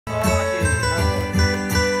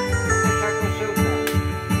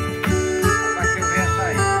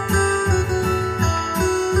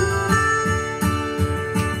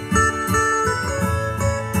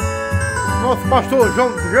pastor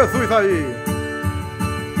João Jesus aí.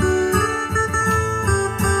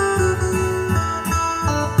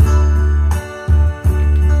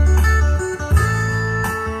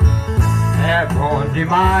 É bom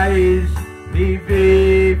demais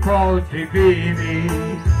viver forte e firme,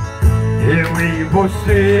 eu e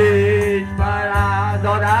vocês, para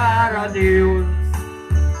adorar a Deus.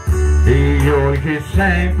 E hoje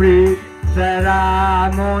sempre será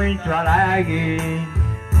muito alegre,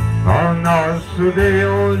 com nosso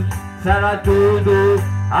Deus será tudo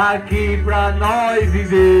aqui pra nós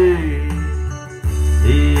viver.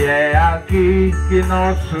 E é aqui que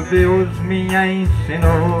nosso Deus me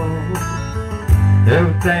ensinou.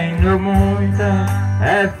 Eu tenho muita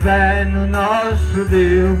fé no nosso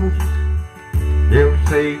Deus. Eu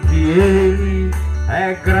sei que Ele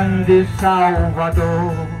é grande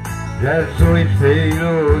Salvador, Jesus,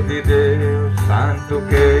 Filho de Deus, Santo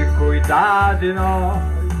que cuida de nós.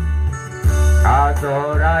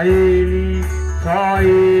 Adora Ele, só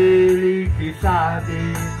Ele que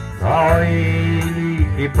sabe, só Ele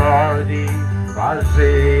que pode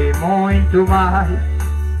fazer muito mais.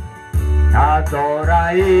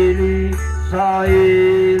 Adora Ele, só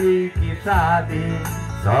Ele que sabe,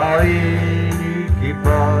 só Ele que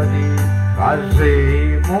pode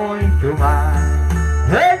fazer muito mais.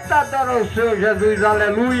 Eita, adora o Senhor Jesus,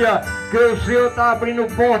 aleluia, que o Senhor está abrindo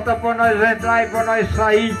porta para nós entrar e para nós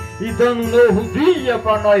sair e dando um novo dia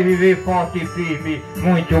para nós viver forte e firme,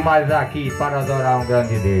 muito mais aqui para adorar um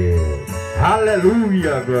grande Deus.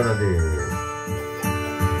 Aleluia, glória a Deus.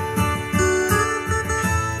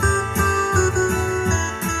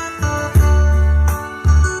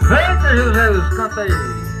 Eita, Jesus, canta aí.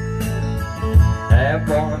 É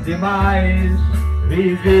bom demais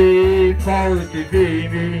viver forte e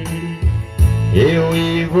firme, eu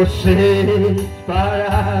e você,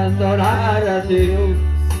 para adorar a Deus.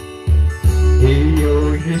 E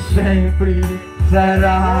hoje sempre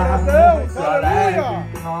será muito alegre,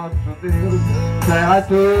 nosso Deus será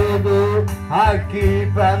tudo aqui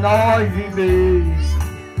para nós viver.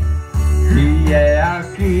 E é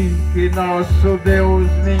aqui que nosso Deus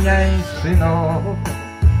me ensinou.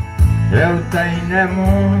 Eu tenho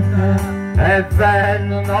muita fé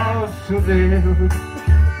no nosso Deus.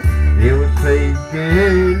 Eu sei que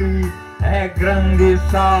Ele é grande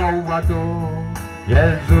Salvador,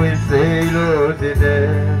 Jesus, Filho de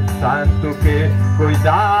Deus, Santo que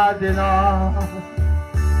cuida de nós.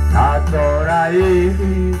 Adora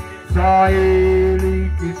Ele, só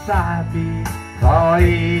Ele que sabe, só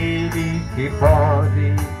Ele que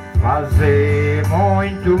pode fazer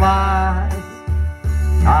muito mais.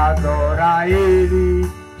 Adora Ele,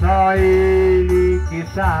 só Ele que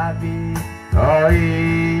sabe, só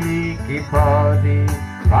Ele que pode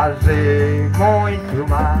fazer muito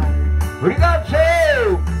mais. Obrigado,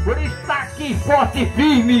 Senhor, por estar aqui forte e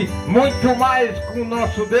firme, muito mais com o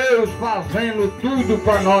nosso Deus, fazendo tudo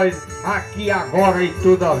para nós, aqui, agora e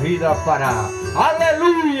toda a vida fará.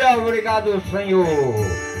 Aleluia, obrigado, Senhor.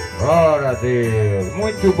 Glória a Deus,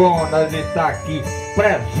 muito bom nós estar aqui,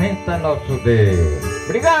 presente a nosso Deus.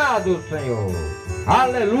 Obrigado, Senhor.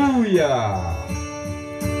 Aleluia.